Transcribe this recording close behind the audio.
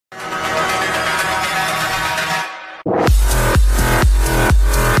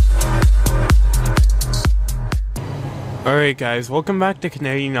Alright guys, welcome back to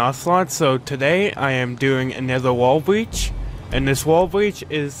Canadian Ocelot. So today I am doing another wall breach, and this wall breach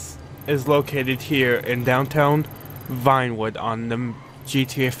is located here in downtown Vinewood on the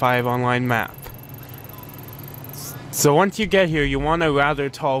GTA V online map. So once you get here, you want a rather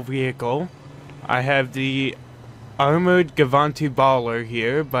tall vehicle. I have the armored Gavanti Baller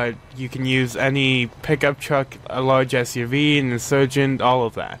here, but you can use any pickup truck, a large SUV, an insurgent, all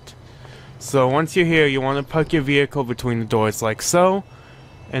of that. So once you're here, you want to park your vehicle between the doors like so,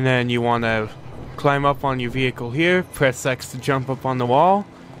 and then you want to climb up on your vehicle here, press X to jump up on the wall,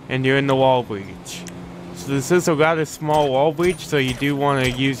 and you're in the wall breach. So this is a rather small wall breach, so you do want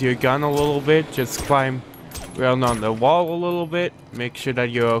to use your gun a little bit, just climb around on the wall a little bit, make sure that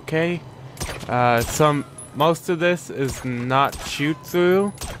you're okay. Most of this is not shoot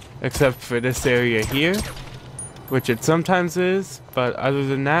through, except for this area here, which it sometimes is, but other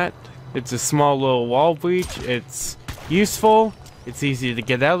than that, it's a small little wall breach. It's useful, it's easy to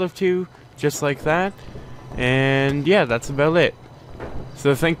get out of too, just like that. And yeah, that's about it.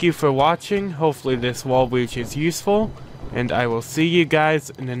 So thank you for watching. Hopefully this wall breach is useful, and I will see you guys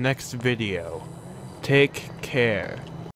in the next video. Take care.